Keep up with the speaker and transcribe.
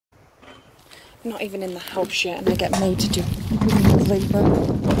not even in the house yet and I get made to do labour.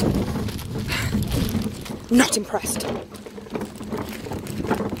 Not impressed.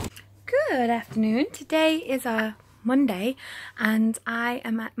 Good afternoon. Today is a Monday and I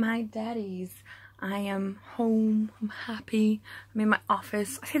am at my daddy's. I am home, I'm happy, I'm in my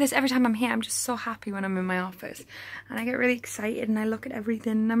office. I say this every time I'm here, I'm just so happy when I'm in my office. And I get really excited and I look at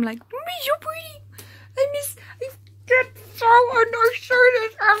everything and I'm like, Mommy's so pretty. I get so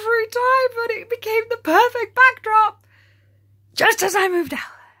unexcited every time, but it became the perfect backdrop. Just as I moved out.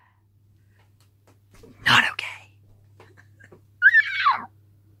 Not okay.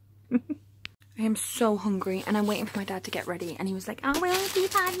 I am so hungry and I'm waiting for my dad to get ready and he was like, oh, we'll only be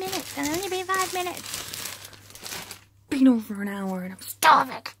 5 minutes, it'll only be 5 minutes. Been over an hour and I'm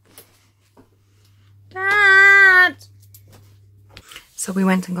starving. Dad! So we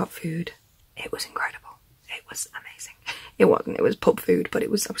went and got food. It was incredible. It was amazing. It wasn't, it was pub food, but I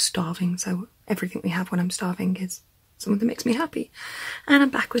was starving, so everything we have when I'm starving is something that makes me happy. And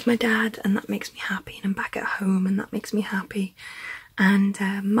I'm back with my dad and that makes me happy, and I'm back at home and that makes me happy. And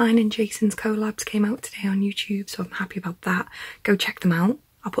mine and Jason's collabs came out today on YouTube, so I'm happy about that. Go check them out.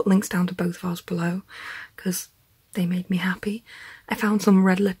 I'll put links down to both of ours below because they made me happy. I found some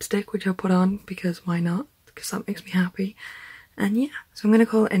red lipstick which I'll put on because why not? Because that makes me happy. And yeah, so I'm going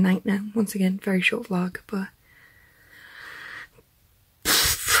to call it a night now. Once again, very short vlog, but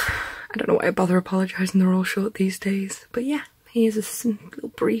I don't know why I bother apologising, they're all short these days. But yeah, here's a little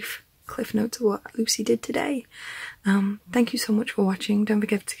brief cliff notes of what Lucy did today. Thank you so much for watching. Don't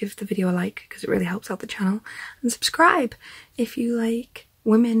forget to give the video a like because it really helps out the channel, and subscribe if you like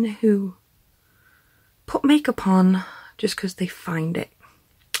women who put makeup on just because they find it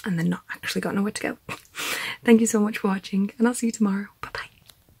and they're not actually got nowhere to go. Thank you so much for watching and I'll see you tomorrow. Bye bye.